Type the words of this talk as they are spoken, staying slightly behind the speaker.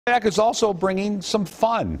Kayak is also bringing some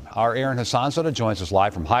fun. Our Aaron Hassanzadeh joins us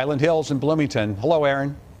live from Hyland Hills in Bloomington. Hello,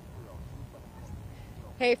 Aaron.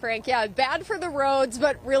 Hey, Frank. Yeah, bad for the roads,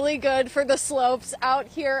 but really good for the slopes out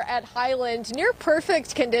here at Hyland. Near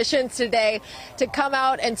perfect conditions today to come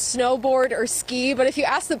out and snowboard or ski. But if you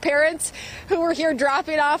ask the parents who were here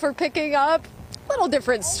dropping off or picking up, little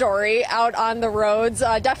different story out on the roads.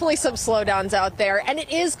 Definitely some slowdowns out there. And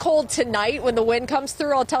it is cold tonight when the wind comes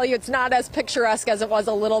through. I'll tell you, it's not as picturesque as it was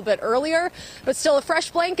a little bit earlier, but still a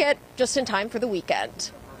fresh blanket just in time for the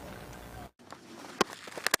weekend.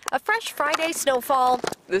 A fresh Friday snowfall.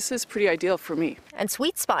 This is pretty ideal for me. And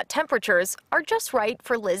sweet spot temperatures are just right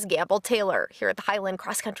for Liz Gamble-Taylor here at the Hyland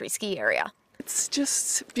Cross Country Ski Area. It's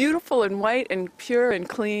just beautiful and white and pure and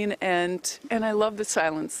clean, and I love the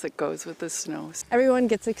silence that goes with the snow. Everyone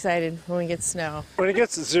gets excited when we get snow. When it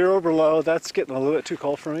gets 0 below, that's getting a little bit too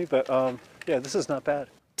cold for me, but yeah, this is not bad.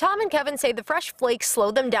 Tom and Kevin say the fresh flakes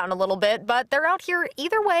slow them down a little bit, but they're out here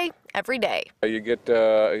either way every day. You get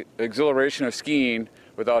exhilaration of skiing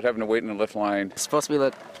without having to wait in the lift line. It's supposed to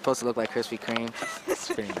look like Krispy Kreme. It's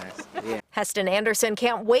pretty nice. Yeah. Heston Anderson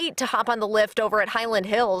can't wait to hop on the lift over at Hyland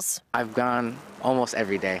Hills. I've gone almost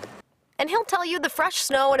every day. And he'll tell you the fresh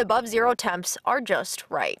snow and above zero temps are just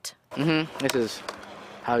right. This is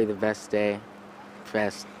probably the best day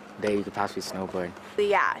you could possibly snowboard.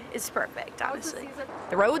 Yeah, it's perfect, honestly.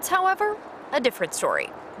 The roads, however, a different story.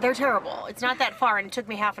 They're terrible. It's not that far, and it took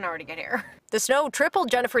me half an hour to get here. The snow tripled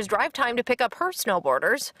Jennifer's drive time to pick up her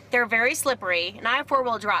snowboarders. They're very slippery, and I have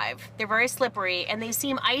four-wheel drive. They're very slippery, and they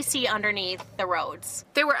seem icy underneath the roads.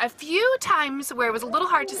 There were a few times where it was a little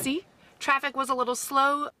hard to see. Traffic was a little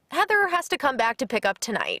slow. Heather has to come back to pick up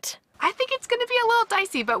tonight. I think it's going to be a little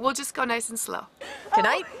dicey, but we'll just go nice and slow.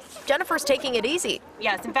 Tonight, Jennifer's taking it easy.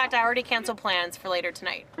 Yes, in fact, I already canceled plans for later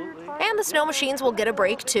tonight. And the snow machines will get a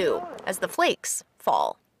break, too, as the flakes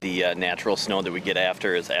fall. The natural snow that we get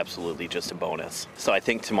after is absolutely just a bonus. So I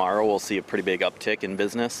think tomorrow we'll see a pretty big uptick in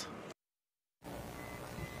business.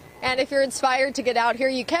 And if you're inspired to get out here,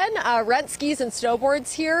 you can rent skis and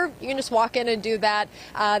snowboards here. You can just walk in and do that.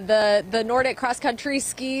 The Nordic cross-country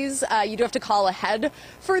skis, you do have to call ahead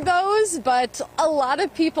for those, but a lot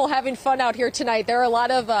of people having fun out here tonight. There are a lot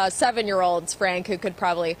of 7-year-olds, Frank, who could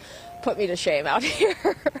probably put me to shame out here.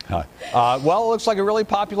 Well, it looks like a really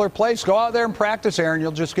popular place. Go out there and practice, Aaron.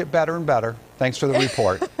 You'll just get better and better. Thanks for the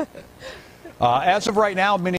report. As of right now,